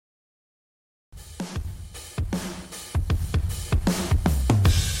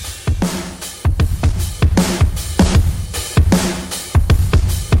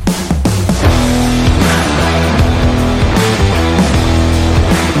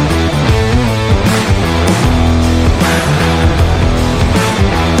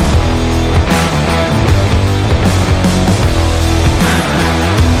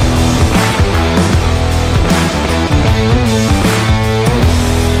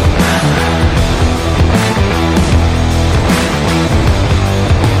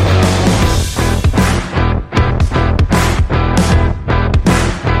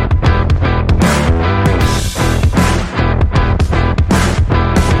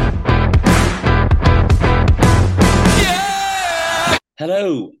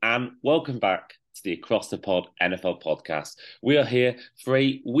Hello and welcome back to the Across the Pod NFL podcast. We are here for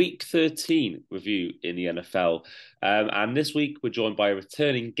a Week 13 review in the NFL. And this week we're joined by a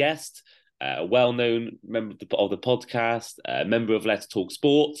returning guest, a well-known member of the podcast, a member of Let's Talk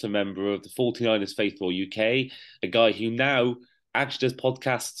Sports, a member of the 49ers Faithful UK, a guy who now actually does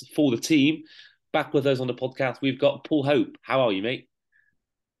podcasts for the team. Back with us on the podcast, we've got Paul Hope. How are you, mate?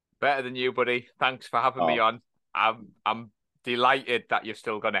 Better than you, buddy. Thanks for having me Oh, on. I'm delighted that you've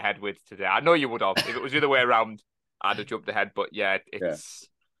still gone ahead with today. I know you would have. If it was the other way around, I'd have jumped ahead. But yeah, yeah.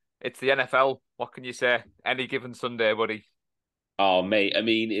 it's the NFL. What can you say? Any given Sunday, buddy. Oh, mate. I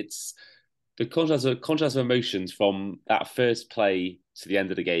mean, it's the contrast of emotions from that first play to the end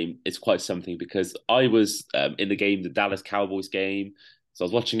of the game is quite something because I was in the game, the Dallas Cowboys game. So I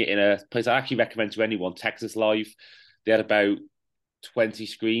was watching it in a place I actually recommend to anyone, Texas Live. They had about 20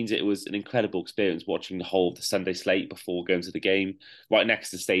 screens. It was an incredible experience watching the whole of the Sunday slate before going to the game, right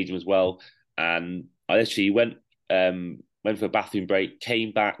next to the stadium as well. And I literally went for a bathroom break,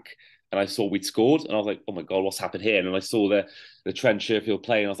 came back, and I saw we'd scored, and I was like, "Oh my god, what's happened here?" And then I saw the Trent Sherfield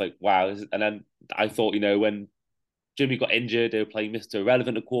play, and I was like, "Wow!" And then I thought, when Jimmy got injured, they were playing Mr.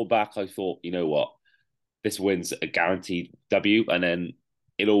 Irrelevant at quarterback. I thought, you know what, this wins a guaranteed W, and then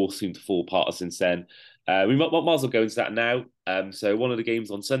it all seemed to fall apart since then. We might as well go into that now. So one of the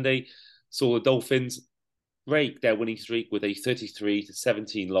games on Sunday saw the Dolphins break their winning streak with a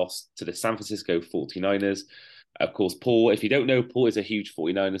 33-17 loss to the San Francisco 49ers. Of course, Paul, if you don't know, Paul is a huge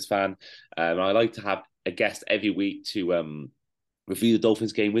 49ers fan. I like to have a guest every week to review the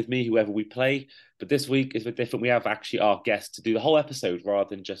Dolphins game with me, whoever we play. But this week is a bit different. We have actually our guest to do the whole episode rather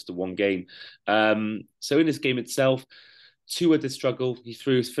than just the one game. So in this game itself, Tua did struggle. He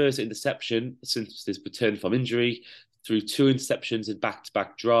threw his first interception since his return from injury, threw two interceptions in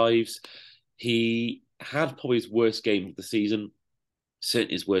back-to-back drives. He had probably his worst game of the season,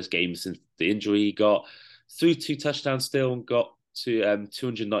 certainly his worst game since the injury he got. Threw two touchdowns still and got to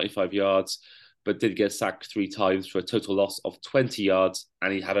 295 yards, but did get sacked three times for a total loss of 20 yards,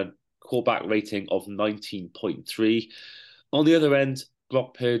 and he had a quarterback rating of 19.3. On the other end,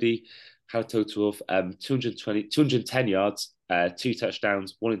 Brock Purdy had a total of 210 yards, two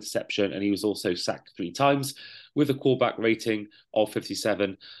touchdowns, one interception, and he was also sacked three times with a quarterback rating of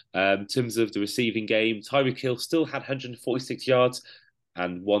 57. In terms of the receiving game, Tyreek Hill still had 146 yards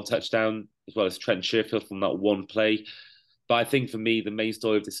and one touchdown, as well as Trent Sherfield from that one play. But I think for me, the main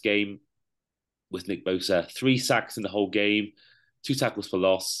story of this game was Nick Bosa. Three sacks in the whole game, two tackles for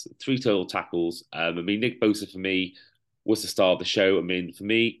loss, three total tackles. Nick Bosa for me was the star of the show. For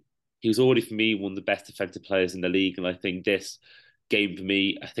me, he was already for me one of the best defensive players in the league, and I think this game for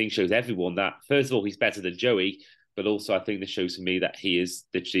me, I think shows everyone that first of all he's better than Joey, but also I think this shows for me that he is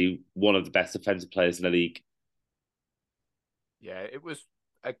literally one of the best defensive players in the league. Yeah, it was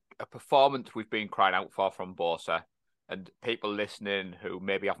a performance we've been crying out for from Bosa. And people listening who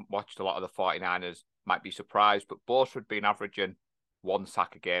maybe haven't watched a lot of the 49ers might be surprised, but Bosa had been averaging one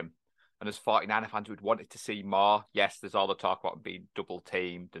sack a game. And as 49er fans, we'd wanted to see more. Yes, there's all the talk about him being double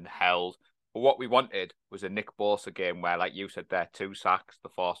teamed and held. But what we wanted was a Nick Bosa game where, like you said there, two sacks, the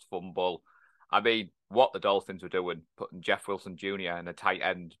forced fumble. I mean, what the Dolphins were doing, putting Jeff Wilson Jr. and a tight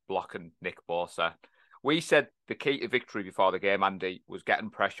end blocking Nick Bosa. We said the key to victory before the game, Andy, was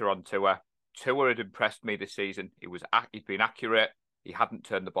getting pressure on Tua. Tua had impressed me this season. He'd been accurate. He hadn't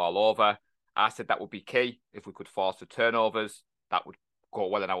turned the ball over. I said that would be key. If we could force the turnovers, that would go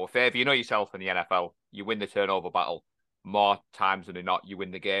well in our favour. You know yourself in the NFL, you win the turnover battle more times than not. You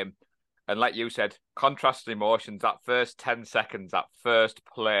win the game. And like you said, contrasting emotions. That first 10 seconds, that first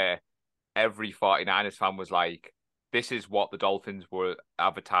play, every 49ers fan was like, this is what the Dolphins were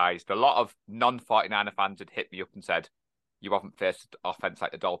advertised. A lot of non-49er fans had hit me up and said, you haven't faced offense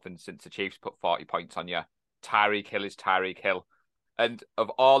like the Dolphins since the Chiefs put 40 points on you. Tyreek Hill is Tyreek Hill. And of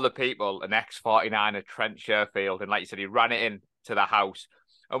all the people, an ex-49er, Trent Sherfield, and like you said, he ran it in to the house.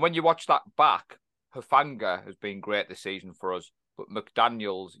 And when you watch that back, Hufanga has been great this season for us, but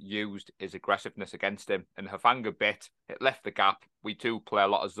McDaniels used his aggressiveness against him, and Hufanga bit. It left the gap. We do play a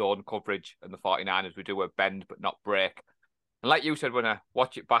lot of zone coverage, and the 49ers, we do a bend but not break. And like you said, when I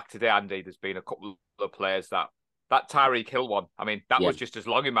watch it back today, Andy, there's been a couple of players that Tyreek Hill one, I mean, that Yeah, was just as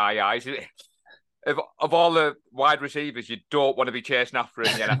long in my eyes. Of all the wide receivers you don't want to be chasing after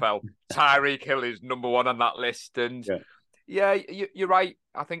in the NFL, Tyreek Hill is number one on that list. And yeah, yeah, you're right.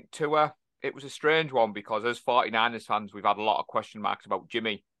 I think Tua, it was a strange one because as 49ers fans, we've had a lot of question marks about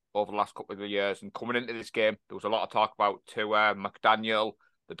Jimmy over the last couple of years. And coming into this game, there was a lot of talk about Tua, McDaniel,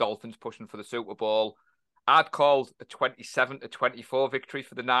 the Dolphins pushing for the Super Bowl. I'd called a 27-24 victory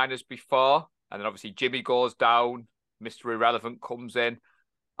for the Niners before. And then obviously Jimmy goes down. Mr. Irrelevant comes in.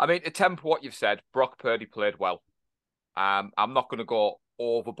 I mean, to temper what you've said, Brock Purdy played well. I'm not going to go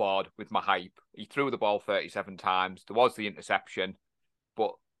overboard with my hype. He threw the ball 37 times. There was the interception,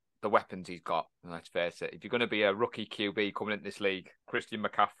 but the weapons he's got, let's face it, if you're going to be a rookie QB coming into this league, Christian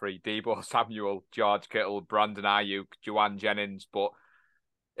McCaffrey, Deebo Samuel, George Kittle, Brandon Ayuk, Juwan Jennings, but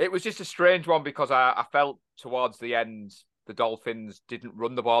it was just a strange one because I felt towards the end the Dolphins didn't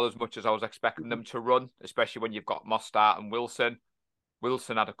run the ball as much as I was expecting them to run, especially when you've got Mostert and Wilson.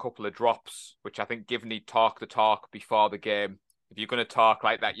 Wilson had a couple of drops, which I think given he'd talk the talk before the game. If you're going to talk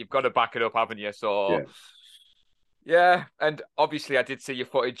like that, you've got to back it up, haven't you? So, yeah. And obviously I did see your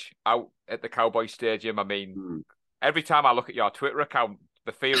footage out at the Cowboy Stadium. I mean, every time I look at your Twitter account,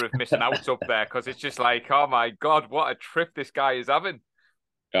 the fear of missing out's up there because it's just like, oh my God, what a trip this guy is having.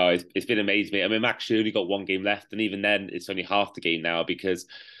 Oh, it's been amazing. I mean, Max only got one game left, and even then, it's only half the game now because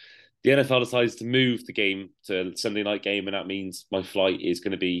the NFL decides to move the game to Sunday night game, and that means my flight is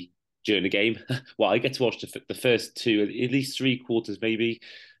going to be during the game. Well, I get to watch the first two, at least three quarters maybe,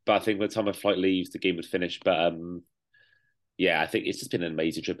 but I think by the time my flight leaves, the game would finish. But yeah, I think it's just been an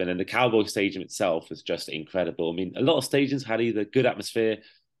amazing trip, and then the Cowboy Stadium itself was just incredible. I mean, a lot of stadiums had either good atmosphere,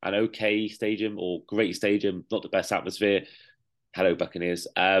 an okay stadium, or great stadium, not the best atmosphere. Hello, Buccaneers.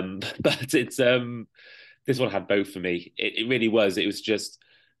 But it's this one had both for me. It really was. It was just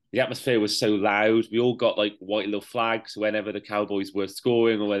the atmosphere was so loud. We all got like white little flags whenever the Cowboys were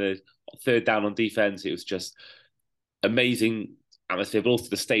scoring or whether third down on defense. It was just amazing atmosphere, but also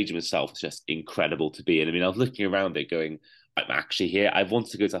the stadium itself was just incredible to be in. I mean, I was looking around it going, I'm actually here. I've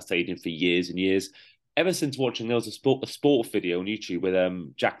wanted to go to that stadium for years and years. Ever since watching, there was a sport video on YouTube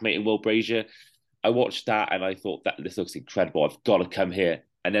with Jack Mate and Will Brazier. I watched that and I thought that this looks incredible. I've got to come here.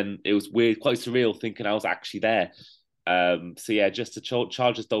 And then it was weird, quite surreal thinking I was actually there. So yeah, just the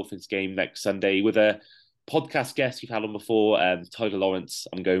Chargers Dolphins game next Sunday with a podcast guest we've had on before, Tyler Lawrence.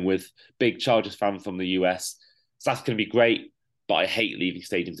 I'm going with big Chargers fan from the US. So that's going to be great. But I hate leaving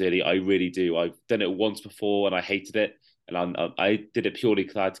stadiums early. I really do. I've done it once before and I hated it. And I did it purely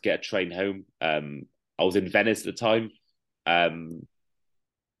because I had to get a train home. I was in Venice at the time.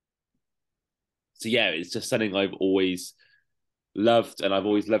 So yeah, it's just something I've always loved, and I've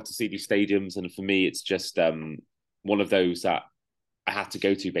always loved to see these stadiums. And for me, it's just one of those that I had to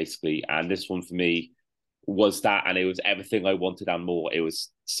go to basically. And this one for me was that, and it was everything I wanted and more. It was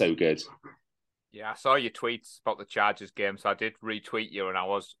so good. Yeah, I saw your tweets about the Chargers game, so I did retweet you, and I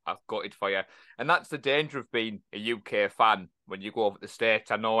was gutted for you. And that's the danger of being a UK fan when you go over to the States.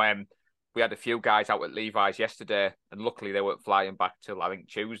 I know we had a few guys out at Levi's yesterday, and luckily they weren't flying back till, I think,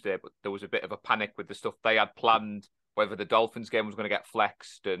 Tuesday, but there was a bit of a panic with the stuff they had planned, whether the Dolphins game was going to get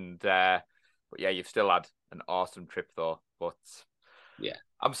flexed. And but yeah, you've still had an awesome trip, though. But yeah,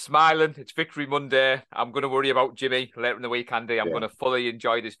 I'm smiling. It's Victory Monday. I'm going to worry about Jimmy later in the week, Andy. I'm going to fully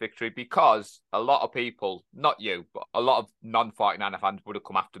enjoy this victory because a lot of people, not you, but a lot of non-49er fans would have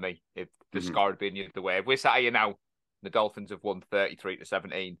come after me if the score had been the other way. If we're sat here now, the Dolphins have won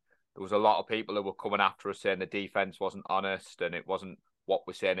 33-17. There was a lot of people who were coming after us saying the defense wasn't honest and it wasn't what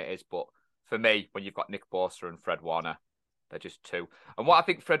we're saying it is. But for me, when you've got Nick Bosa and Fred Warner, they're just two. And what I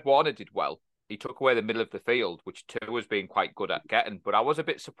think Fred Warner did well, he took away the middle of the field, which Tua has been quite good at getting. But I was a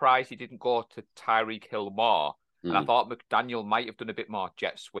bit surprised he didn't go to Tyreek Hill more. And I thought McDaniel might have done a bit more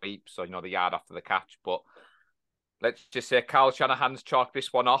jet sweeps, so, the yard after the catch. But let's just say Kyle Shanahan's chalked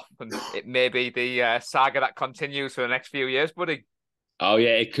this one off, and it may be the saga that continues for the next few years, buddy. Oh yeah,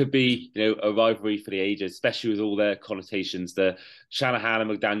 it could be a rivalry for the ages, especially with all their connotations. The Shanahan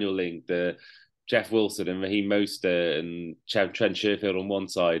and McDaniel link, the Jeff Wilson and Raheem Mostert and Trent Sherfield on one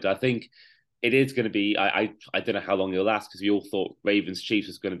side. I think it is going to be. I don't know how long it'll last because we all thought Ravens Chiefs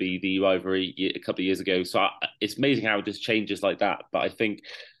was going to be the rivalry a couple of years ago. So it's amazing how it just changes like that. But I think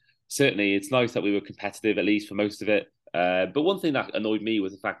certainly it's nice that we were competitive at least for most of it. But one thing that annoyed me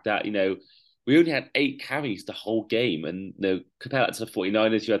was the fact that we only had 8 carries the whole game. And compare that to the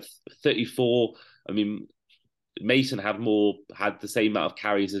 49ers, you had 34. I mean, Mason had the same amount of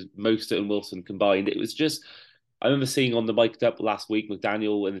carries as Mostert and Wilson combined. It was just, I remember seeing on the mic'd up last week,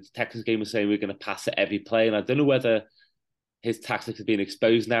 McDaniel in the Texans game was saying we're going to pass it every play. And I don't know whether his tactics have been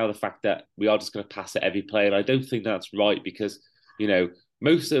exposed now, the fact that we are just going to pass it every play. And I don't think that's right because,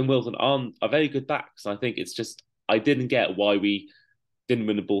 Mostert and Wilson are very good backs. I think it's just, I didn't get why we didn't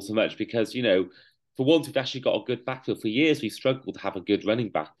win the ball so much because, for once we've actually got a good backfield. For years we've struggled to have a good running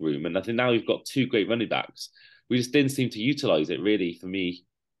back room. And I think now we've got 2 great running backs. We just didn't seem to utilise it really for me.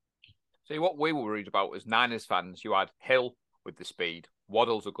 See, what we were worried about as Niners fans, you had Hill with the speed,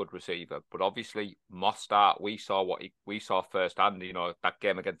 Waddle's a good receiver, but obviously Mostert, we saw firsthand. That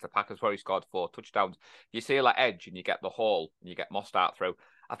game against the Packers where he scored 4 touchdowns. You see that edge, and you get the hole, and you get Mostert through.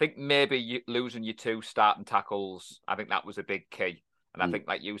 I think maybe losing your 2 starting tackles, I think that was a big key. And I think,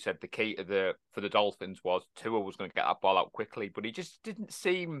 like you said, the key for the Dolphins was Tua was going to get that ball out quickly, but he just didn't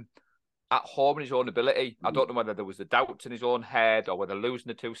seem at home in his own ability. I don't know whether there was the doubts in his own head or whether losing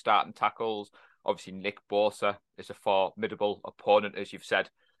the 2 starting tackles. Obviously, Nick Bosa is a formidable opponent, as you've said.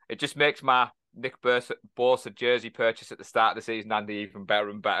 It just makes my Nick Bosa jersey purchase at the start of the season, Andy, even better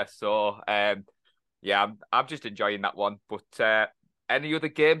and better. So, yeah, I'm just enjoying that one. But any other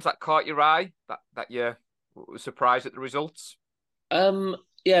games that caught your eye that you were surprised at the results?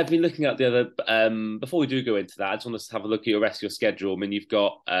 Yeah, I've been looking at the other. Before we do go into that, I just want us to have a look at your rest of your schedule. I mean, you've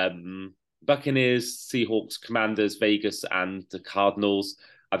got Buccaneers, Seahawks, Commanders, Vegas, and the Cardinals.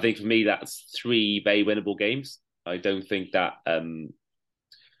 I think for me, that's 3 very winnable games. I don't think that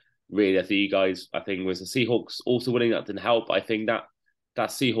really. I think you guys. I think was the Seahawks also winning. That didn't help. I think that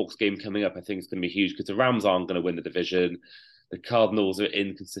Seahawks game coming up, I think is going to be huge because the Rams aren't going to win the division. The Cardinals are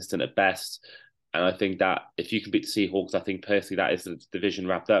inconsistent at best. And I think that if you can beat the Seahawks, I think personally that is the division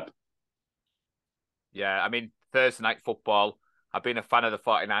wrapped up. Yeah, I mean, Thursday night football, I've been a fan of the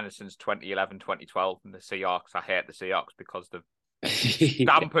 49ers since 2011, 2012, and the Seahawks. I hate the Seahawks because they've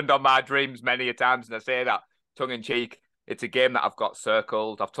dampened on my dreams many a times, and I say that tongue-in-cheek. It's a game that I've got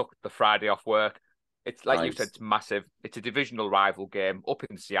circled. I've took the Friday off work. It's like you said, it's massive. It's a divisional rival game up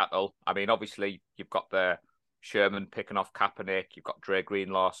in Seattle. I mean, obviously, you've got the Sherman picking off Kaepernick. You've got Dre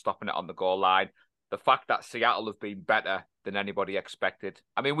Greenlaw stopping it on the goal line. The fact that Seattle have been better than anybody expected.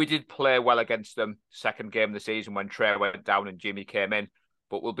 I mean, we did play well against them second game of the season when Trey went down and Jimmy came in.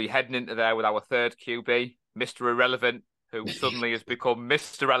 But we'll be heading into there with our third QB, Mr. Irrelevant, who suddenly has become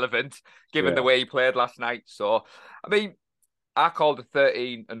Mr. Relevant, given the way he played last night. So, I mean, I called a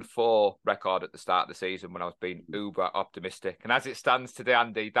 13-4 record at the start of the season when I was being uber optimistic. And as it stands today,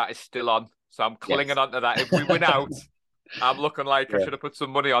 Andy, that is still on. So I'm clinging on to that. If we win out, I'm looking like I should have put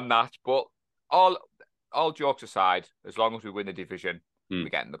some money on that. But all jokes aside, as long as we win the division, we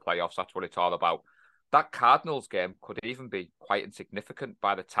get in the playoffs. That's what it's all about. That Cardinals game could even be quite insignificant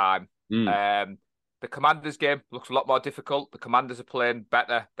by the time. The Commanders game looks a lot more difficult. The Commanders are playing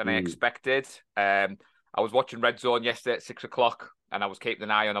better than I expected. I was watching Red Zone yesterday at 6:00, and I was keeping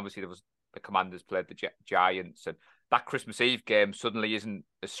an eye on. Obviously, the Commanders played the Giants, and that Christmas Eve game suddenly isn't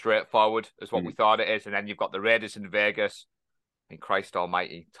as straightforward as what we thought it is. And then you've got the Raiders in Vegas. I mean, Christ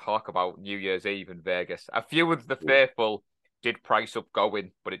Almighty, talk about New Year's Eve in Vegas. A few of the faithful did price up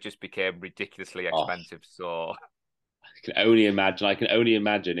going, but it just became ridiculously expensive. So I can only imagine.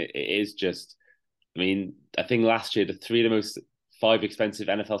 It is just. I mean, I think last year the 5 expensive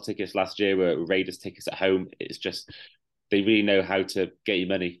NFL tickets last year were Raiders tickets at home. It's just they really know how to get you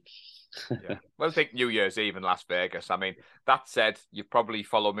money. Yeah. Well, I think New Year's Eve in Las Vegas. I mean, that said, you've probably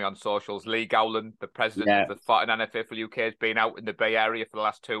followed me on socials. Lee Gowland, the president of the 49ers Faithful UK, has been out in the Bay Area for the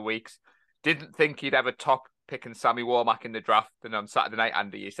last 2 weeks. Didn't think he'd ever top picking Sammy Womack in the draft. And on Saturday night,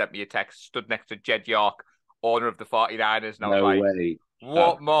 Andy, he sent me a text, stood next to Jed York, owner of the 49ers. And I was way.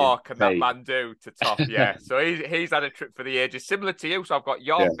 What more can that man do to top? Yeah, so he's had a trip for the ages, similar to you. So I've got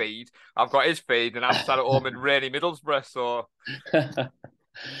your feed, I've got his feed, and I'm sat at home in rainy Middlesbrough. So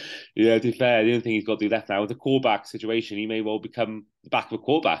yeah, to be fair, the only thing he's got to do left now with the quarterback situation, he may well become the back of a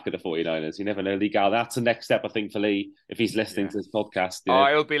quarterback at the 49ers. You never know, Lee Gal. That's the next step, I think, for Lee if he's listening to this podcast. Oh,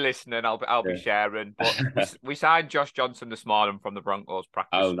 he'll be listening. I'll be sharing. But we signed Josh Johnson this morning from the Broncos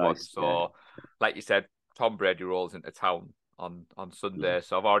practice squad. Nice. So, like you said, Tom Brady rolls into town on Sunday.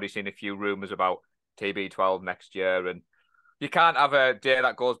 So I've already seen a few rumours about TB12 next year, and you can't have a day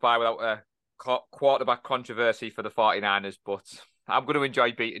that goes by without a quarterback controversy for the 49ers, but I'm going to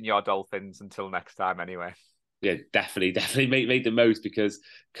enjoy beating your Dolphins until next time anyway. Yeah, definitely make the most, because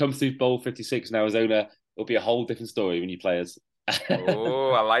come Super Bowl 56 in Arizona, it'll be a whole different story when you play us.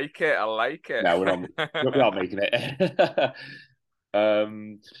 Oh, I like it. No, we're not making it.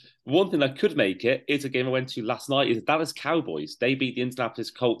 One thing that could make it is a game I went to last night is the Dallas Cowboys. They beat the Indianapolis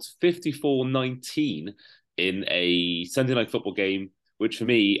Colts 54-19 in a Sunday night football game, which for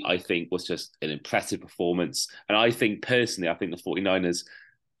me, I think was just an impressive performance. And I think personally, the 49ers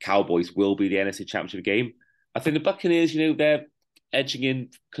Cowboys will be the NFC Championship game. I think the Buccaneers, they're edging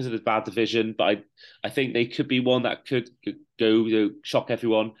in because of the bad division, but I think they could be one that could go shock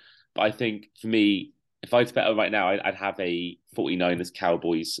everyone. But I think for me, if I had to bet right now, I'd have a 49ers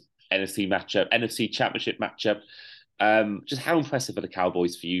Cowboys NFC Championship matchup. Just how impressive are the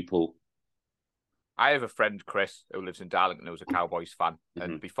Cowboys for you, Paul? I have a friend, Chris, who lives in Darlington, who's a Cowboys fan.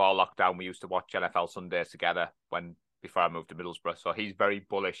 And before lockdown, we used to watch NFL Sundays together when before I moved to Middlesbrough. So he's very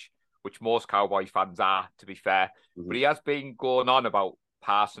bullish, which most Cowboys fans are, to be fair. Mm-hmm. But he has been going on about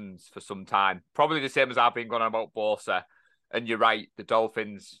Parsons for some time. Probably the same as I've been going on about Bosa. And you're right, the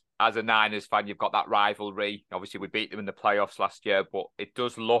Dolphins, as a Niners fan, you've got that rivalry. Obviously, we beat them in the playoffs last year, but it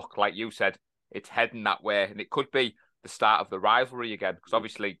does look, like you said, it's heading that way. And it could be the start of the rivalry again. Because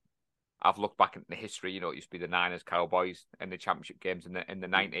obviously, I've looked back into the history. It used to be the Niners, Cowboys in the championship games in the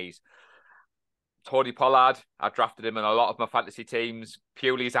 90s. Tony Pollard, I drafted him in a lot of my fantasy teams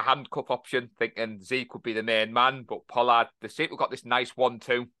purely as a handcuff option, thinking Zeke would be the main man. But Pollard, the Seattle got this nice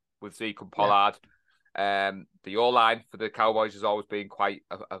 1-2 with Zeke and Pollard. Yeah. The O-line for the Cowboys has always been quite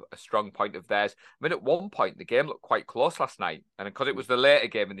a strong point of theirs. I mean, at one point, the game looked quite close last night. And because it was the later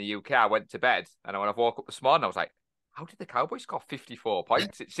game in the UK, I went to bed. And when I woke up this morning, I was like, how did the Cowboys score 54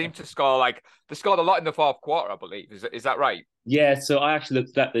 points? It seemed to score they scored a lot in the fourth quarter, I believe. Is that right? Yeah, so I actually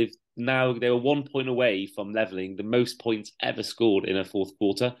looked at that. They were 1 point away from leveling the most points ever scored in a fourth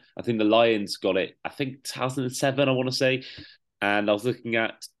quarter. I think the Lions got it, 2007, I want to say. And I was looking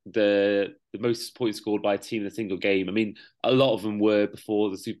at the most points scored by a team in a single game. I mean, a lot of them were before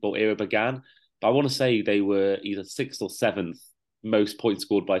the Super Bowl era began, but I want to say they were either sixth or seventh most points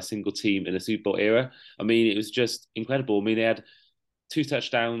scored by a single team in a Super Bowl era. I mean, it was just incredible. I mean, they had 2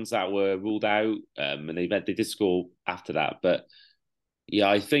 touchdowns that were ruled out, and they did score after that. But yeah,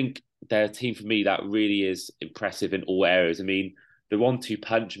 I think they're a team for me that really is impressive in all areas. I mean, the 1-2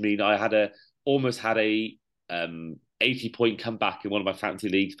 punch. I mean, I almost had a 80-point comeback in one of my fantasy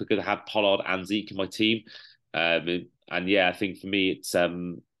leagues because I had Pollard and Zeke in my team. And yeah, I think for me it's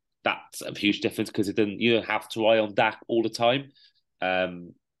that's a huge difference because it doesn't have to rely on Dak all the time.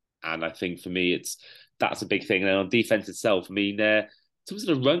 And I think for me that's a big thing. And then on defense itself, I mean, in terms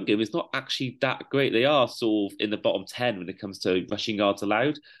of the run game, it's not actually that great. They are sort of in the bottom 10 when it comes to rushing yards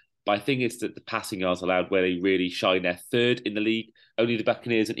allowed. But I think it's the passing yards allowed where they really shine. They're third in the league. Only the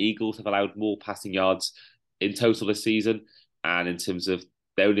Buccaneers and Eagles have allowed more passing yards in total this season. And in terms of,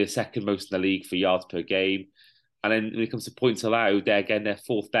 they're only the second most in the league for yards per game. And then when it comes to points allowed, they're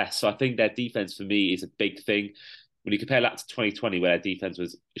fourth best. So I think their defense for me is a big thing. When you compare that to 2020, where their defense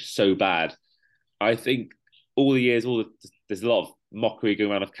was so bad, I think all the years, there's a lot of mockery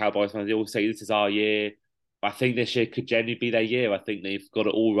going around of Cowboys fans. They always say this is our year. I think this year could genuinely be their year. I think they've got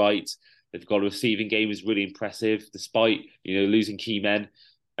it all right. They've got a receiving game is really impressive, despite losing key men.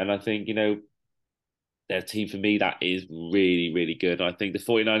 And I think they're a team for me that is really, really good. And I think the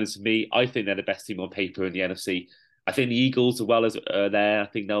 49ers for me, I think they're the best team on paper in the NFC. I think the Eagles, as well as there, I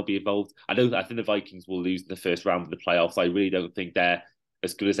think they'll be involved. I think the Vikings will lose in the first round of the playoffs. I really don't think they're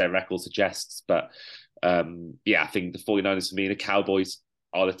as good as their record suggests. But yeah, I think the 49ers for me and the Cowboys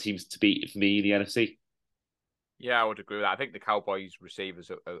are the teams to beat for me in the NFC. Yeah, I would agree with that. I think the Cowboys receivers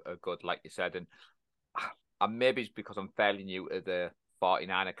are good, like you said. And maybe it's because I'm fairly new to the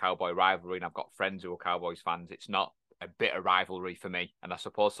 49er Cowboy rivalry and I've got friends who are Cowboys fans. It's not a bitter rivalry for me. And I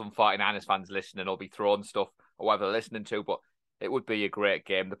suppose some 49ers fans listening will be throwing stuff or whatever they're listening to, but it would be a great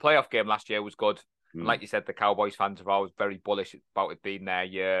game. The playoff game last year was good. And like you said, the Cowboys fans are always very bullish about it being their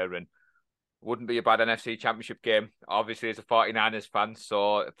year and wouldn't be a bad NFC championship game, obviously, as a 49ers fan.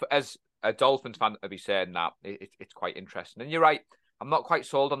 So as a Dolphins fan, to be saying that, it's quite interesting. And you're right, I'm not quite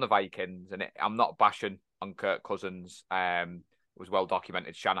sold on the Vikings, and I'm not bashing on Kirk Cousins. It was well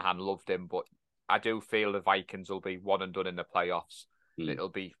documented. Shanahan loved him, but I do feel the Vikings will be one and done in the playoffs. It'll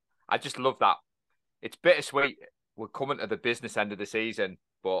be. I just love that. It's bittersweet. We're coming to the business end of the season,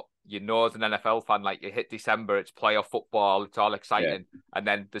 but as an NFL fan, like you hit December, it's playoff football, it's all exciting, and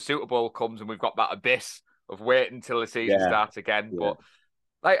then the Super Bowl comes, and we've got that abyss of waiting until the season starts again. But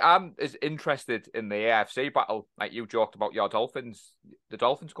I'm as interested in the AFC battle, like you joked about your Dolphins. The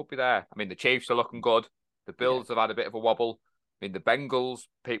Dolphins could be there. I mean, the Chiefs are looking good. The Bills have had a bit of a wobble. I mean, the Bengals,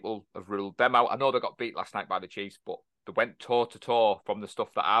 people have ruled them out. I know they got beat last night by the Chiefs, but they went toe-to-toe from the stuff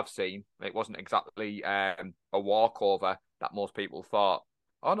that I've seen. It wasn't exactly a walkover that most people thought.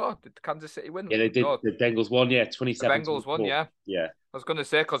 Oh, no, did Kansas City win? Yeah, they did. No. The Bengals won, 27. The Bengals won, yeah. Yeah. I was going to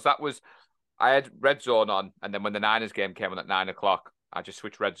say, because I had Red Zone on, and then when the Niners game came on at 9 o'clock, I just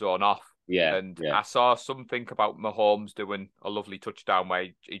switched Red Zone off. Yeah. And I saw something about Mahomes doing a lovely touchdown where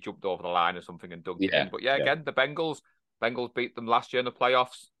he jumped over the line or something and dunked it in. But again, the Bengals beat them last year in the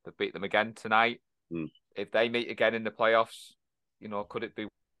playoffs. They beat them again tonight. If they meet again in the playoffs, could it be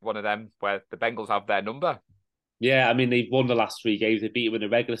one of them where the Bengals have their number? Yeah, I mean, they've won the last 3 games. They beat them in the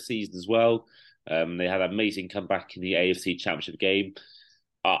regular season as well. They had an amazing comeback in the AFC Championship game.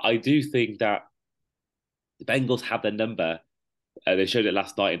 I do think that the Bengals have their number. They showed it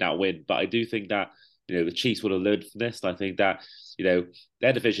last night in that win. But I do think that the Chiefs would have learned from this. And I think that,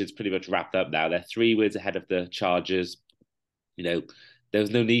 their division's pretty much wrapped up now. They're 3 wins ahead of the Chargers. There was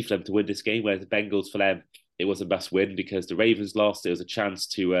no need for them to win this game, whereas the Bengals, for them, it was a must win because the Ravens lost. It was a chance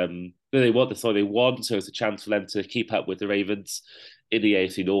to no, they won. Sorry, they won, so it's a chance for them to keep up with the Ravens in the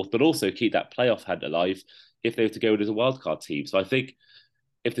AFC North, but also keep that playoff hunt alive if they were to go in as a wildcard team. So I think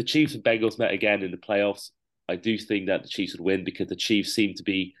if the Chiefs and Bengals met again in the playoffs, I do think that the Chiefs would win because the Chiefs seem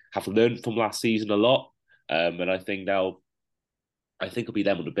to have learned from last season a lot, and I think it'll be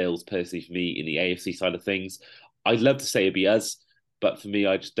them or the Bills personally for me in the AFC side of things. I'd love to say it'd be us, but for me,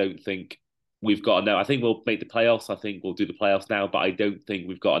 I just don't think we've got enough. I think we'll make the playoffs. I think we'll do the playoffs now, but I don't think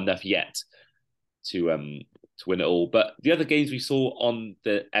we've got enough yet to win it all. But the other games we saw on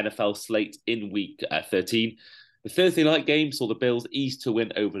the NFL slate in week 13, the Thursday night game saw the Bills ease to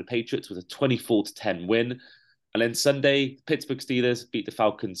win over the Patriots with a 24-10 win. And then Sunday, Pittsburgh Steelers beat the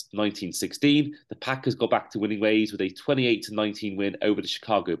Falcons 19-16. The Packers got back to winning ways with a 28-19 win over the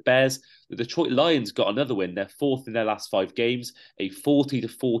Chicago Bears. The Detroit Lions got another win, their fourth in their last 5 games, a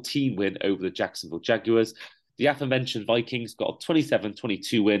 40-14 win over the Jacksonville Jaguars. The aforementioned Vikings got a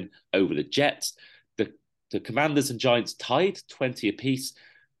 27-22 win over the Jets. The Commanders and Giants tied 20 apiece.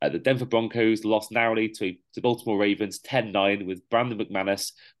 The Denver Broncos lost narrowly to Baltimore Ravens 10-9 with Brandon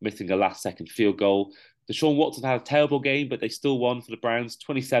McManus missing a last-second field goal. Deshaun Watson had a terrible game, but they still won for the Browns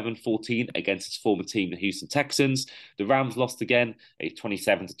 27-14 against his former team, the Houston Texans. The Rams lost again, a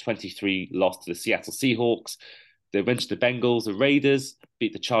 27-23 loss to the Seattle Seahawks. They mentioned the Bengals. The Raiders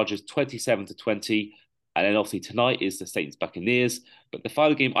beat the Chargers 27-20. And then obviously tonight is the Saints Buccaneers. But the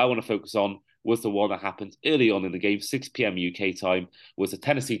final game I want to focus on was the one that happened early on in the game, 6 p.m. UK time, was the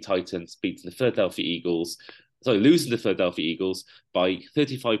Tennessee Titans beating the Philadelphia Eagles. Losing the Philadelphia Eagles by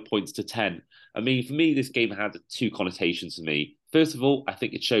 35 points to 10. I mean, for me, this game had 2 connotations for me. First of all, I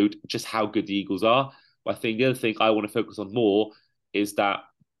think it showed just how good the Eagles are. But I think the other thing I want to focus on more is that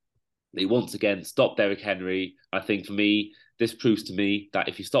they once again stopped Derrick Henry. I think for me, this proves to me that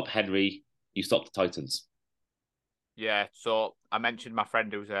if you stop Henry, you stop the Titans. Yeah, so I mentioned my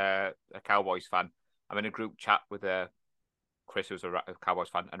friend who's a Cowboys fan. I'm in a group chat with Chris, who's a Cowboys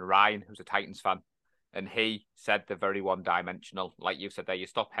fan, and Ryan, who's a Titans fan. And he said they're very one-dimensional. Like you said there, you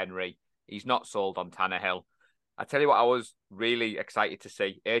stop Henry. He's not sold on Tannehill. I tell you what, I was really excited to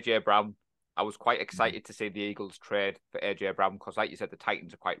see A.J. Brown. I was quite excited to see the Eagles trade for A.J. Brown because, like you said, the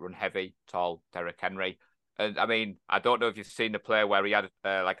Titans are quite run-heavy, tall Derrick Henry. And, I mean, I don't know if you've seen the play where he had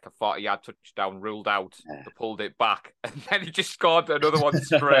like a 40-yard touchdown ruled out, pulled it back, and then he just scored another one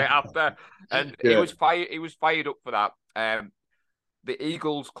straight after. And he was fired up for that. The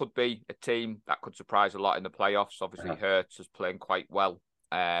Eagles could be a team that could surprise a lot in the playoffs. Obviously, Hurts is playing quite well.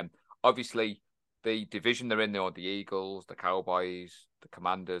 Obviously, the division they're in, the Eagles, the Cowboys, the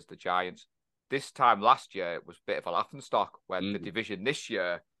Commanders, the Giants. This time last year, it was a bit of a laughingstock where the division this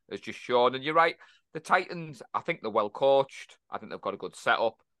year has just shown. And you're right, the Titans, I think they're well coached. I think they've got a good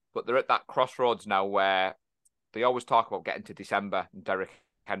setup. But they're at that crossroads now where they always talk about getting to December. And Derrick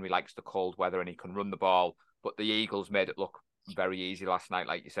Henry likes the cold weather and he can run the ball. But the Eagles made it look very easy last night,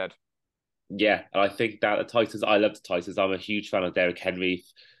 like you said. Yeah, and I think that the Titans, I love the Titans. I'm a huge fan of Derrick Henry.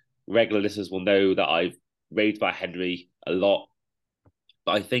 Regular listeners will know that I've raved about Henry a lot.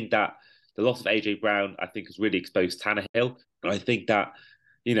 But I think that the loss of A.J. Brown, I think, has really exposed Tannehill. And I think that,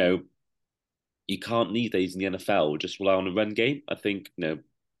 you can't these days in the NFL just rely on a run game. I think,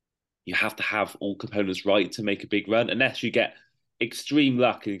 you have to have all components right to make a big run, unless you get extreme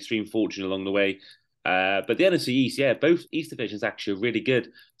luck and extreme fortune along the way. But the NFC East, both East divisions actually are really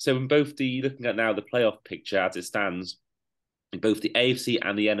good. So in both looking at now the playoff picture as it stands, in both the AFC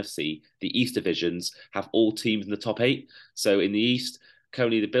and the NFC, the East divisions have all teams in the top 8. So in the East,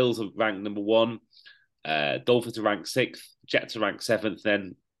 currently the Bills are ranked number 1, Dolphins are ranked 6th, Jets are ranked 7th,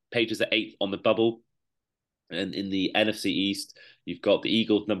 then Patriots are 8th on the bubble. And in the NFC East, you've got the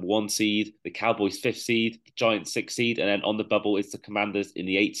Eagles number 1 seed, the Cowboys 5th seed, the Giants 6th seed, and then on the bubble is the Commanders in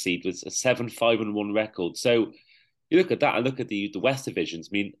the 8th seed with a 7-5-1 record. So you look at that and look at the West divisions.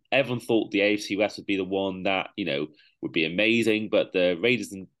 I mean, everyone thought the AFC West would be the one that, would be amazing, but the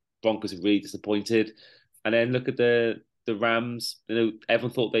Raiders and Broncos have really disappointed. And then look at the Rams.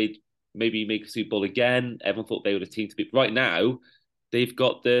 Everyone thought they'd maybe make a Super Bowl again. Everyone thought they were the team to beat. Right now, they've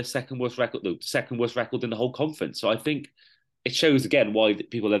got the second worst record in the whole conference. So I think it shows again why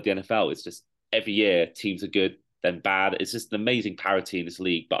people love the NFL. It's just every year teams are good, then bad. It's just an amazing parity in this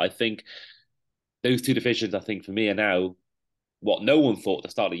league. But I think those 2 divisions, I think for me, are now what no one thought at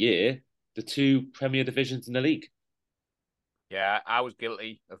the start of the year, the 2 premier divisions in the league. Yeah, I was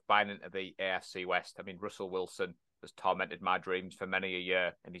guilty of buying into the AFC West. I mean, Russell Wilson, has tormented my dreams for many a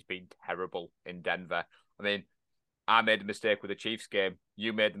year, and he's been terrible in Denver. I mean, I made a mistake with the Chiefs game.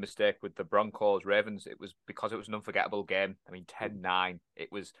 You made the mistake with the Broncos Ravens. It was because it was an unforgettable game. I mean, 10-9.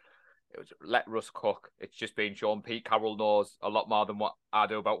 It was let Russ cook. It's just been shown. Pete Carroll knows a lot more than what I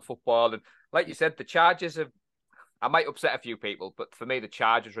do about football. And like you said, the Chargers have, I might upset a few people, but for me, the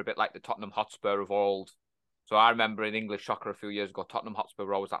Chargers are a bit like the Tottenham Hotspur of old. So I remember in English soccer a few years ago, Tottenham Hotspur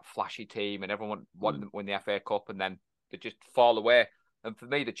were always that flashy team and everyone wanted them to win the FA Cup, and then they just fall away. And for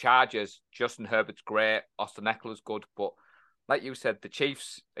me, the Chargers, Justin Herbert's great, Austin Eckler's good, but like you said, the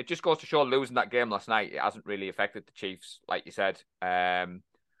Chiefs, it just goes to show losing that game last night, it hasn't really affected the Chiefs, like you said.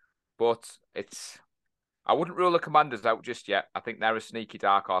 But I wouldn't rule the Commanders out just yet. I think they're a sneaky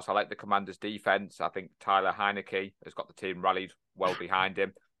dark horse. I like the Commanders' defense. I think Tyler Heineke has got the team rallied well behind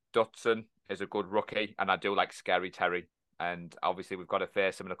him. Dotson is a good rookie, and I do like Scary Terry. And obviously, we've got to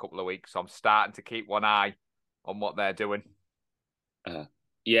face him in a couple of weeks, so I'm starting to keep one eye on what they're doing.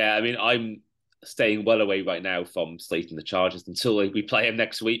 Yeah, I mean, I'm staying well away right now from slating the Chargers until we play them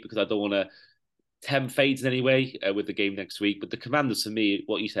next week, because I don't want to tempt fate in any way with the game next week. But the Commanders, for me,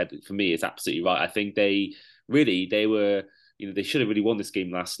 what you said for me is absolutely right. I think they were, they should have really won this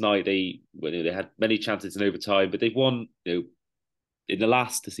game last night. They had many chances in overtime, but they've won, in the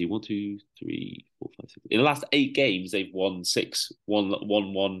last, let's see, 1, 2, 3, 4, 5, 6. In the last 8 games, they've won 6, won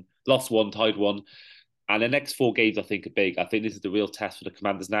 1, lost 1, tied 1. And the next 4 games, I think, are big. I think this is the real test for the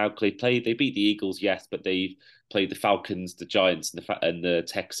Commanders now. They beat the Eagles, yes, but they've played the Falcons, the Giants, and the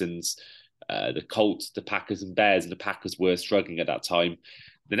Texans, the Colts, the Packers, and Bears, and the Packers were struggling at that time.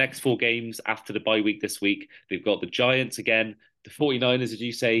 The next 4 games after the bye week this week, they've got the Giants again, the 49ers, as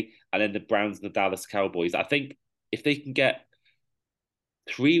you say, and then the Browns and the Dallas Cowboys. I think if they can get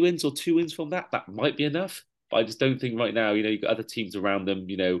 3 wins or 2 wins from that might be enough. But I just don't think right now, you've got other teams around them.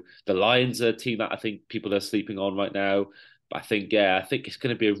 The Lions are a team that I think people are sleeping on right now. But I think it's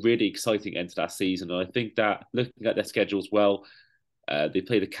going to be a really exciting end to that season. And I think that looking at their schedules well, they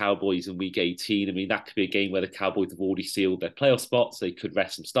play the Cowboys in week 18. I mean, that could be a game where the Cowboys have already sealed their playoff spots. They could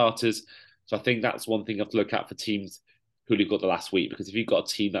rest some starters. So I think that's one thing you have to look at for teams who they've got the last week. Because if you've got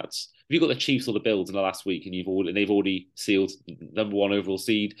the Chiefs or the Bills in the last week and they've already sealed number 1 overall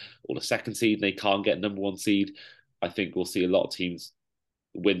seed or the 2nd seed and they can't get number 1 seed, I think we'll see a lot of teams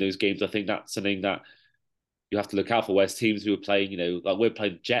win those games. I think that's something that you have to look out for. Whereas teams who are playing, like we're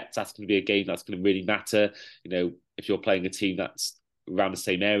playing Jets, that's going to be a game that's going to really matter. If you're playing a team that's around the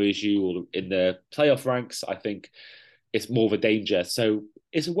same area as you or in the playoff ranks, I think it's more of a danger. So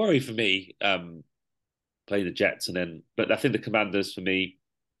it's a worry for me, playing the Jets. But I think the Commanders, for me,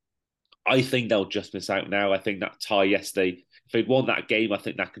 I think they'll just miss out now. I think that tie yesterday, if they'd won that game, I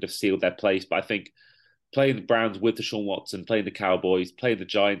think that could have sealed their place. But I think playing the Browns with Deshaun Watson, playing the Cowboys, playing the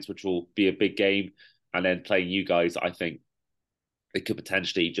Giants, which will be a big game, and then playing you guys, I think they could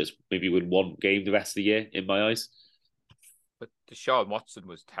potentially just maybe win 1 game the rest of the year, in my eyes. But Deshaun Watson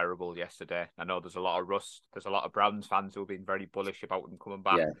was terrible yesterday. I know there's a lot of rust. There's a lot of Browns fans who have been very bullish about him coming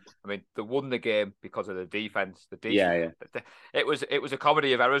back. Yeah. I mean, they won the game because of the defense. It was a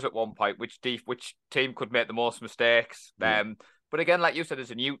comedy of errors at one point. Which team could make the most mistakes? Yeah. But again, like you said, as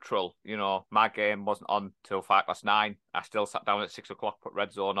a neutral, my game wasn't on till 9:05. I still sat down at 6 o'clock, put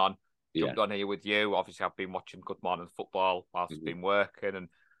Red Zone on, jumped on here with you. Obviously, I've been watching Good Morning Football whilst I've been working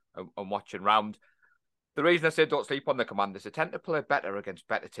and watching round. The reason I say don't sleep on the Commanders, they tend to play better against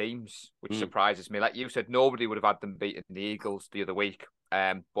better teams, which surprises me. Like you said, nobody would have had them beating the Eagles the other week.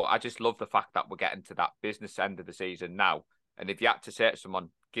 But I just love the fact that we're getting to that business end of the season now. And if you had to say to someone,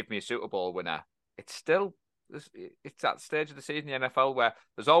 give me a Super Bowl winner, it's that stage of the season in the NFL where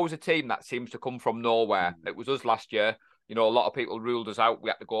there's always a team that seems to come from nowhere. It was us last year. A lot of people ruled us out. We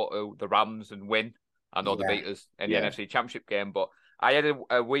had to go to the Rams and win. I know they beat us in the NFC Championship game, but I had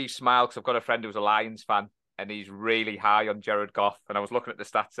a wee smile because I've got a friend who's a Lions fan and he's really high on Jared Goff. And I was looking at the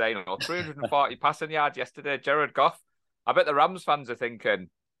stats saying, 340 passing yards yesterday, Jared Goff. I bet the Rams fans are thinking,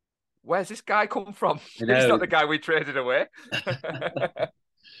 where's this guy come from? He's not the guy we traded away.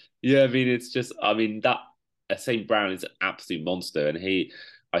 Yeah, I mean, that St. Brown is an absolute monster. And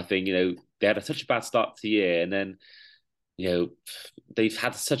I think, they had such a bad start to the year and then, they've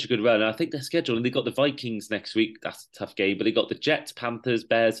had such a good run. And I think their schedule, and they've got the Vikings next week. That's a tough game, but they got the Jets, Panthers,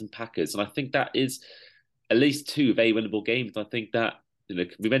 Bears, and Packers. And I think that is at least 2 very winnable games. I think that,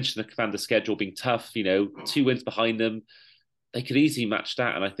 we mentioned the Commander schedule being tough, 2 wins behind them. They could easily match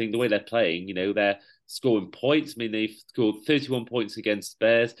that. And I think the way they're playing, they're scoring points. I mean, they've scored 31 points against the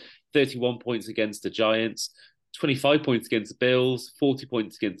Bears, 31 points against the Giants, 25 points against the Bills, 40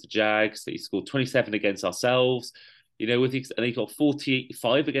 points against the Jags. They scored 27 against ourselves. And they got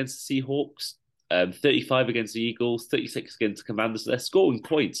 45 against the Seahawks. 35 against the Eagles, 36 against the Commanders. They're scoring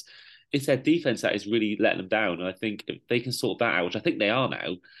points. It's their defense that is really letting them down. And I think if they can sort that out, which I think they are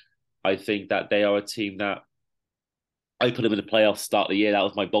now, I think that they are a team that I put them in the playoffs start of the year. That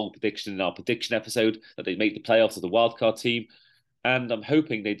was my bold prediction in our prediction episode that they make the playoffs as a wildcard team. And I'm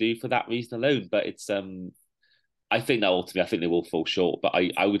hoping they do for that reason alone. But it's I think that ultimately, I think they will fall short. But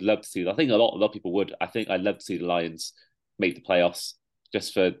I would love to see. I think a lot of people would. I think I'd love to see the Lions make the playoffs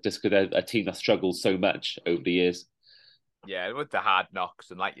just because they're a team that struggles so much over the years. Yeah, with the Hard Knocks,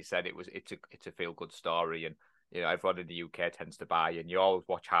 and like you said, it's a feel good story, and everyone in the UK tends to buy, and you always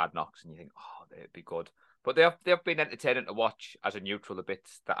watch Hard Knocks, and you think, oh, it'd be good. But they've been entertaining to watch as a neutral, the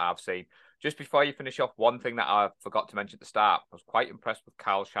bits that I've seen. Just before you finish off, one thing that I forgot to mention at the start, I was quite impressed with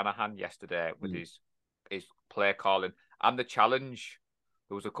Kyle Shanahan yesterday with his play calling and the challenge.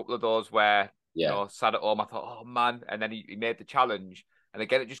 There was a couple of those where sat at home, I thought, oh man, and then he made the challenge. And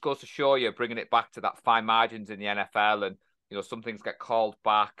again, it just goes to show you, bringing it back to that fine margins in the NFL, and some things get called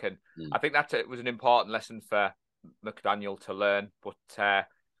back, and I think it was an important lesson for McDaniel to learn. But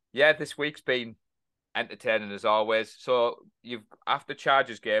this week's been entertaining as always. So after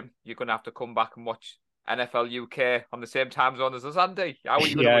Chargers game, you're going to have to come back and watch NFL UK on the same time zone as us, Andy. How are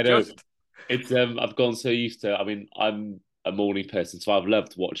you going to adjust? It's I've gone so used to. I mean, I'm a morning person, so I've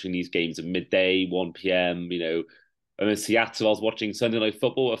loved watching these games at midday, 1 p.m. I'm in Seattle. I was watching Sunday Night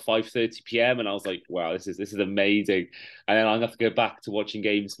Football at 5:30 p.m. and I was like, wow, this is amazing. And then I'm gonna have to go back to watching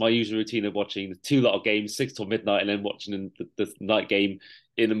games. My usual routine of watching the two lot of games, 6 till midnight, and then watching the night game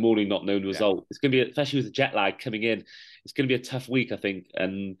in the morning, not knowing the result. It's gonna be, especially with the jet lag coming in, it's gonna be a tough week, I think.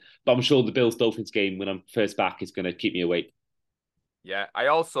 But I'm sure the Bills Dolphins game when I'm first back is gonna keep me awake. Yeah,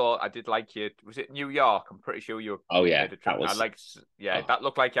 I did like you. Was it New York? I'm pretty sure you. Oh yeah, made a trip. That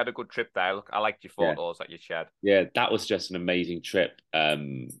looked like you had a good trip there. I liked your photos that you shared. Yeah, that was just an amazing trip.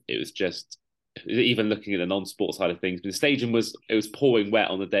 It was just, even looking at the non-sport side of things. The stadium was pouring wet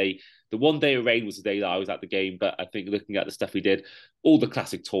on the day. The one day of rain was the day that I was at the game. But I think looking at the stuff we did, all the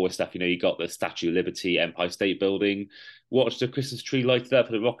classic tourist stuff. You got the Statue of Liberty, Empire State Building, watched the Christmas tree lighted up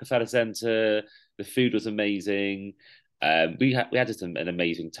at the Rockefeller Center. The food was amazing. We had just an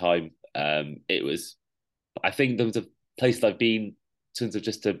amazing time. It was, I think there was a place I've been in terms of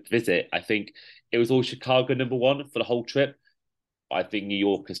just to visit. I think it was all Chicago #1 for the whole trip. I think New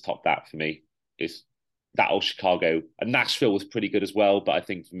York has topped that for me. It's that old Chicago, and Nashville was pretty good as well. But I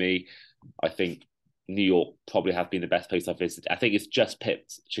think for me, I think New York probably has been the best place I've visited. I think it's just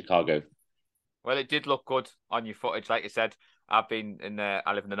pipped Chicago. Well, it did look good on your footage, like you said. I live in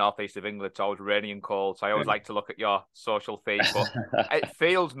the northeast of England. It's always rainy and cold, so I always like to look at your social feed. But it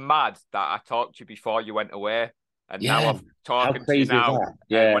feels mad that I talked to you before you went away, and now I'm talking to you now.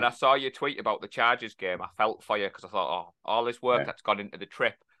 Yeah. When I saw your tweet about the Chargers game, I felt for you because I thought, oh, all this work that's gone into the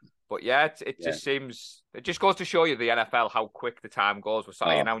trip. But it just seems, it just goes to show you the NFL how quick the time goes. We're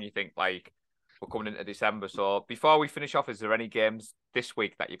sat here now, and you think like we're coming into December. So before we finish off, is there any games this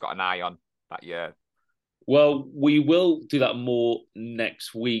week that you've got an eye on that year? Well, we will do that more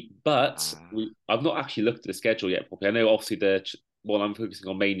next week, but I've not actually looked at the schedule yet properly. I know obviously the one I'm focusing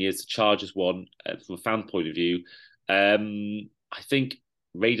on mainly is the Chargers one from a fan point of view. I think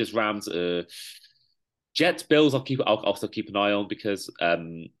Raiders, Rams, Jets, Bills. I'll still keep an eye on because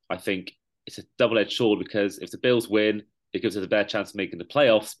I think it's a double-edged sword because if the Bills win, it gives us a better chance of making the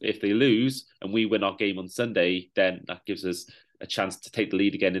playoffs. If they lose and we win our game on Sunday, then that gives us a chance to take the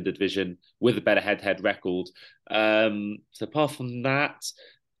lead again in the division with a better head-to-head record. So apart from that,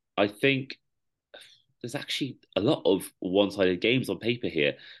 I think there's actually a lot of one-sided games on paper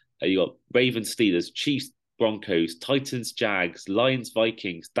here. You got Ravens, Steelers, Chiefs, Broncos, Titans, Jags, Lions,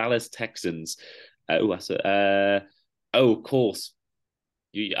 Vikings, Dallas, Texans. Of course.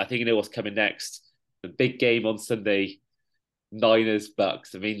 I think you know what's coming next. The big game on Sunday, Niners,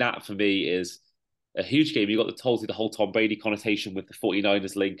 Bucks. I mean, that for me is a huge game. You got the whole Tom Brady connotation with the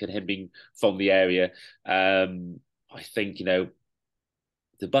 49ers link and him being from the area. I think,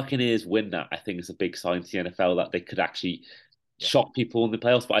 the Buccaneers win that. I think it's a big sign to the NFL that they could actually shock people in the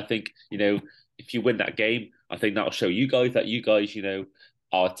playoffs. But I think, if you win that game, I think that'll show you guys that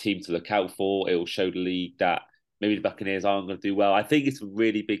are a team to look out for. It will show the league that maybe the Buccaneers aren't going to do well. I think it's a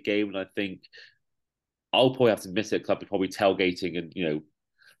really big game, and I think I'll probably have to miss it because I'll be probably tailgating and,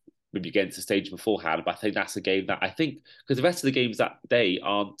 maybe get to the stage beforehand. But I think that's a game that I think, because the rest of the games that day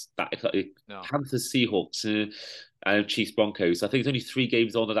aren't that exciting. No. Panthers, Seahawks, and Chiefs, Broncos. I think there's only 3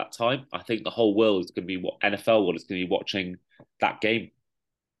 games on at that time. I think the whole world is going to be NFL world is going to be watching that game.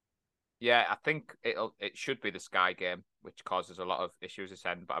 Yeah, I think it should be the Sky game, which causes a lot of issues this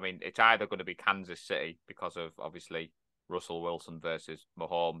end. But I mean, it's either going to be Kansas City because of obviously Russell Wilson versus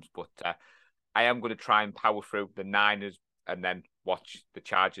Mahomes. But I am going to try and power through the Niners and then watch the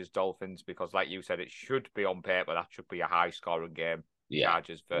Chargers Dolphins, because, like you said, it should be on paper that should be a high scoring game. Yeah.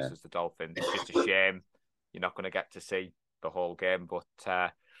 Chargers versus the Dolphins. It's just a shame you're not going to get to see the whole game. But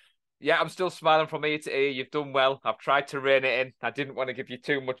yeah, I'm still smiling from ear to ear. You've done well. I've tried to rein it in. I didn't want to give you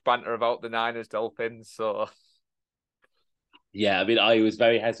too much banter about the Niners Dolphins. So Yeah, I mean, I was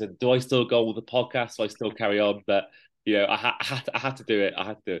very hesitant. Do I still go on with the podcast? Do I still carry on? But I had to do it. I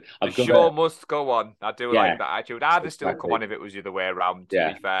had to. the I've got show to. must go on. I do Yeah, like that attitude. I'd still come exactly. on if it was the other way around, to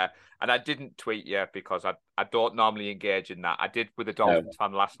Yeah, be fair. And I didn't tweet you because I don't normally engage in that. I did with the no, Dolphins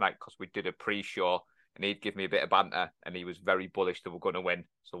fan last night because we did a pre-show and he'd give me a bit of banter and he was very bullish that we're going to win.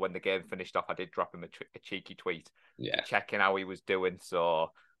 So when the game finished off, I did drop him a cheeky tweet yeah, checking how he was doing.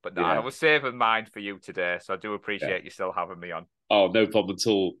 So, but no, I yeah, was saving mine for you today. So I do yeah. appreciate you still having me on. Oh, no problem at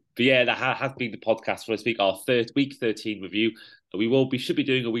all. But yeah, that has been the podcast for this week. Our week 13 review. We should be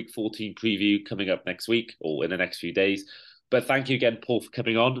doing a week 14 preview coming up next week or in the next few days. But thank you again, Paul, for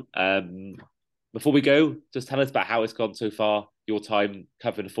coming on. Before we go, just tell us about how it's gone so far, your time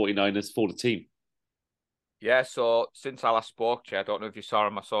covering the 49ers for the team. Yeah, so since I last spoke to you, I don't know if you saw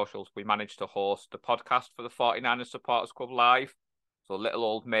on my socials, we managed to host the podcast for the 49ers Supporters Club Live. So little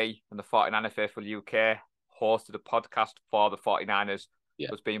old me and the 49er Faithful UK hosted a podcast for the 49ers. Yeah.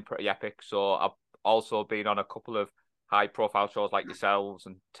 It was been pretty epic. So I've also been on a couple of high-profile shows like yourselves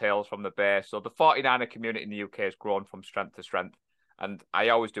and Tales from the Bay. So the 49er community in the UK has grown from strength to strength. And I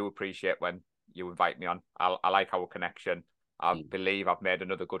always do appreciate when you invite me on. I like our connection. I believe I've made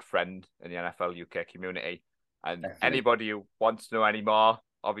another good friend in the NFL UK community. And Definitely. anybody who wants to know any more,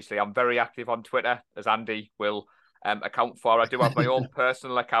 obviously I'm very active on Twitter, as Andy will account for. I do have my own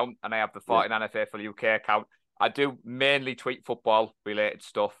personal account and I have the 49er Faithful UK account. I do mainly tweet football related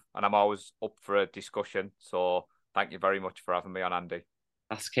stuff and I'm always up for a discussion. So thank you very much for having me on, Andy.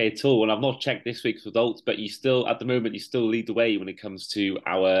 That's okay at all. And I've not checked this week's results, but at the moment, you still lead the way when it comes to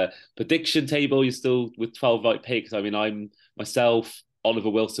our prediction table. You're still with 12 right picks. I mean, I'm myself, Oliver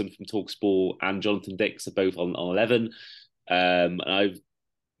Wilson from Talksport, and Jonathan Dix are both on 11. And I've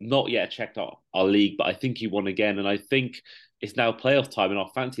not yet checked out our league, but I think you won again. And I think it's now playoff time in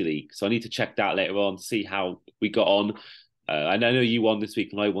our fantasy league. So I need to check that later on to see how we got on. And I know you won this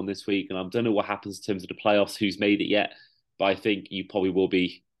week and I won this week. And I don't know what happens in terms of the playoffs, who's made it yet. But I think you probably will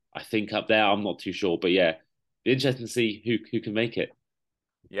be, I think, up there. I'm not too sure. But yeah, interesting to see who can make it.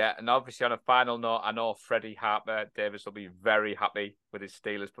 Yeah, and obviously on a final note, I know Freddie Harper Davis will be very happy with his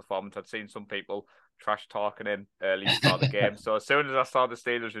Steelers performance. I'd seen some people trash talking him early before the game. So as soon as I saw the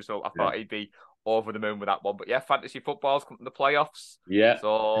Steelers result, I thought he'd be over the moon with that one. But yeah, fantasy football's come to the playoffs. Yeah.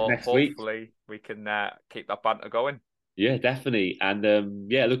 So next hopefully week we can keep that banter going. Yeah, definitely. And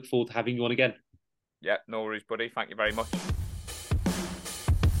yeah, look forward to having you on again. Yeah, no worries, buddy. Thank you very much.